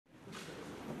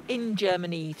In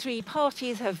Germany, three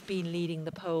parties have been leading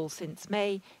the polls since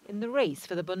May in the race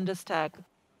for the Bundestag.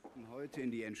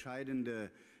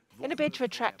 In a bid to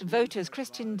attract voters,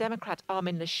 Christian Democrat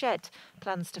Armin Laschet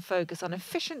plans to focus on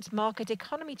efficient market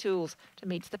economy tools to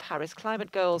meet the Paris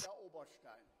climate goals.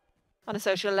 On a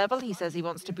social level, he says he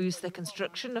wants to boost the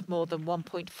construction of more than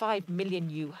 1.5 million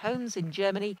new homes in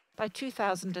Germany by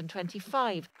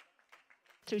 2025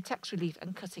 through tax relief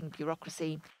and cutting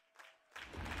bureaucracy.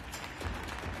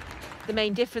 The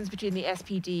main difference between the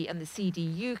SPD and the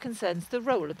CDU concerns the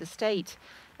role of the state.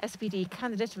 SPD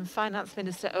candidate and Finance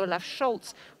Minister Olaf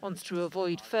Scholz wants to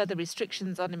avoid further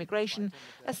restrictions on immigration,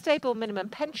 a stable minimum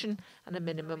pension and a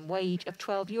minimum wage of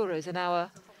 €12 an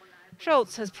hour.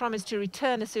 Scholz has promised to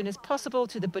return as soon as possible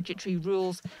to the budgetary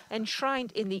rules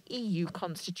enshrined in the EU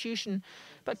constitution,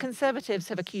 but Conservatives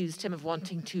have accused him of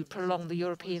wanting to prolong the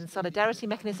European solidarity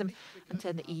mechanism and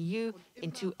turn the EU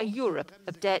into a Europe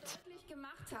of debt.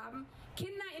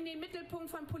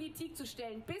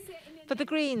 For the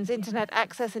Greens, internet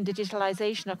access and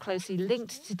digitalisation are closely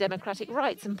linked to democratic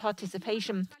rights and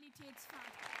participation.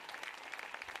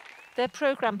 Their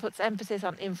programme puts emphasis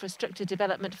on infrastructure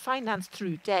development financed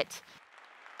through debt.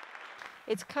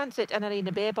 Its candidate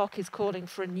Annalena Baerbock is calling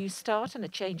for a new start and a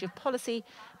change of policy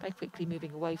by quickly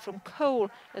moving away from coal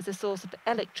as a source of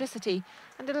electricity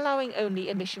and allowing only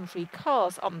emission-free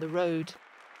cars on the road.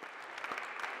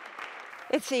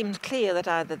 It seems clear that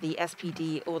either the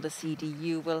SPD or the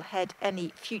CDU will head any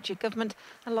future government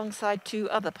alongside two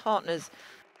other partners.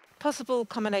 Possible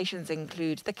combinations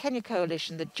include the Kenya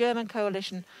coalition, the German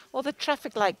coalition or the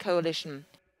traffic light coalition.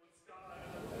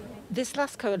 This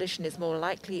last coalition is more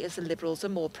likely as the Liberals are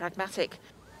more pragmatic.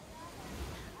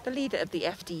 The leader of the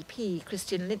FDP,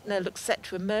 Christian Lindner, looks set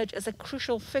to emerge as a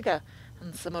crucial figure,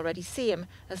 and some already see him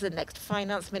as the next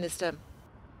finance minister.